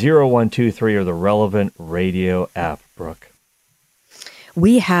 877-291-0123 or the Relevant Radio app, Brooke.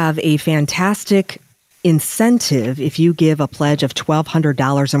 We have a fantastic incentive. If you give a pledge of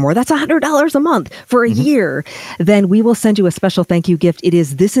 $1,200 or more, that's $100 a month for a year, then we will send you a special thank you gift.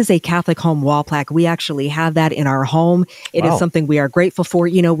 This is a Catholic home wall plaque. We actually have that in our home. It is something we are grateful for.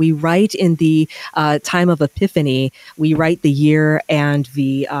 You know, we write in the time of Epiphany, we write the year and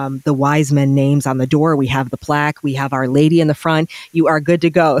the wise men names on the door. We have the plaque. We have Our Lady in the front. You are good to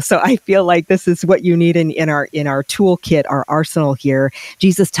go. So I feel like this is what you need in our toolkit, our arsenal here.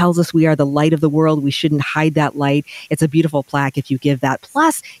 Jesus tells us we are the light of the world. We shouldn't hide that light. It's a beautiful plaque if you give that.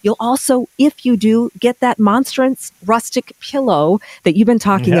 Plus, you'll also, if you do, get that monstrous rustic pillow that you've been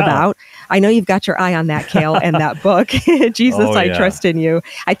talking about. I know you've got your eye on that, Cale, and that book, Jesus, I Trust in You.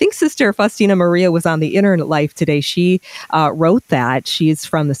 I think Sister Faustina Maria was on the Internet Life today. She wrote that. She's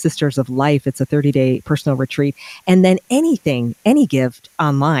from the Sisters of Life. It's a 30-day personal retreat. And then any gift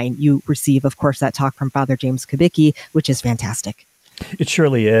online you receive, of course, that talk from Father James Kubicki, which is fantastic. It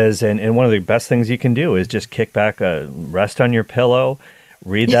surely is. And one of the best things you can do is just kick back, rest on your pillow,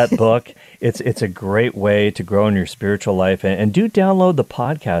 read that book. It's a great way to grow in your spiritual life. And do download the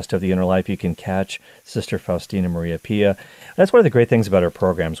podcast of The Inner Life. You can catch Sister Faustina Maria Pia. That's one of the great things about our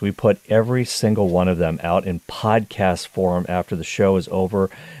programs. We put every single one of them out in podcast form after the show is over.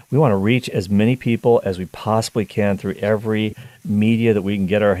 We want to reach as many people as we possibly can through every media that we can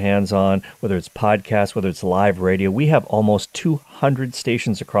get our hands on, whether it's podcasts, whether it's live radio. We have almost 200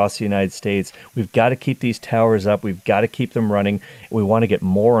 stations across the United States. We've got to keep these towers up. We've got to keep them running. We want to get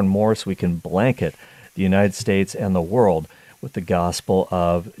more and more so we can blanket the United States and the world with the gospel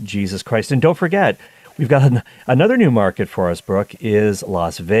of Jesus Christ. And don't forget, we've got another new market for us, Brooke, is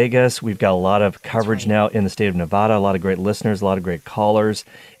Las Vegas. We've got a lot of coverage now in the state of Nevada, a lot of great listeners, a lot of great callers,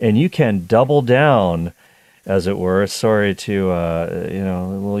 and you can double down, as it were. Sorry to,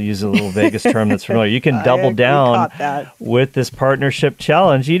 we'll use a little Vegas term that's familiar. You can double down with this partnership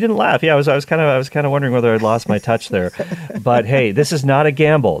challenge. You didn't laugh. Yeah, I was kind of wondering whether I'd lost my touch there. But hey, this is not a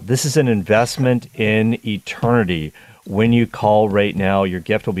gamble. This is an investment in eternity. When you call right now, your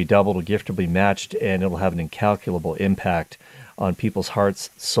gift will be doubled, your gift will be matched, and it'll have an incalculable impact on people's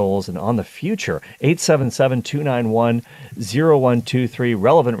hearts, souls, and on the future. 877-291-0123,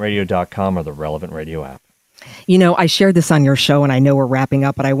 relevantradio.com or the Relevant Radio app. You know, I shared this on your show, and I know we're wrapping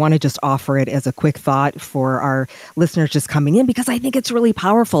up, but I want to just offer it as a quick thought for our listeners just coming in, because I think it's really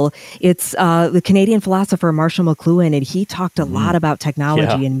powerful. It's the Canadian philosopher Marshall McLuhan, and he talked a lot about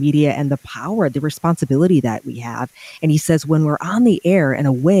technology and media and the power, the responsibility that we have. And he says, when we're on the air and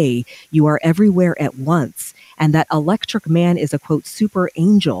away, you are everywhere at once. And that electric man is a, quote, super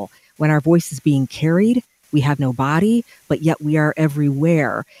angel. When our voice is being carried, we have no body, but yet we are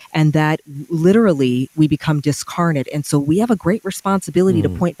everywhere. And that literally we become discarnate. And so we have a great responsibility to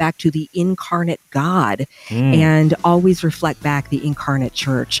point back to the incarnate God and always reflect back the incarnate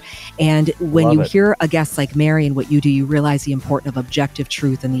church. And when you hear a guest like Mary and what you do, you realize the importance of objective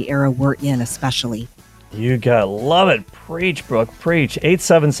truth in the era we're in, especially. You got love it. Preach, Brooke, preach.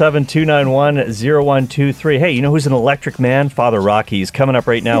 877-291-0123. Hey, you know who's an electric man? Father Rocky. He's coming up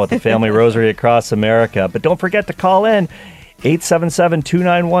right now with the Family Rosary across America. But don't forget to call in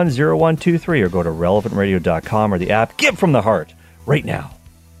 877-291-0123 or go to relevantradio.com or the app. Give from the heart right now.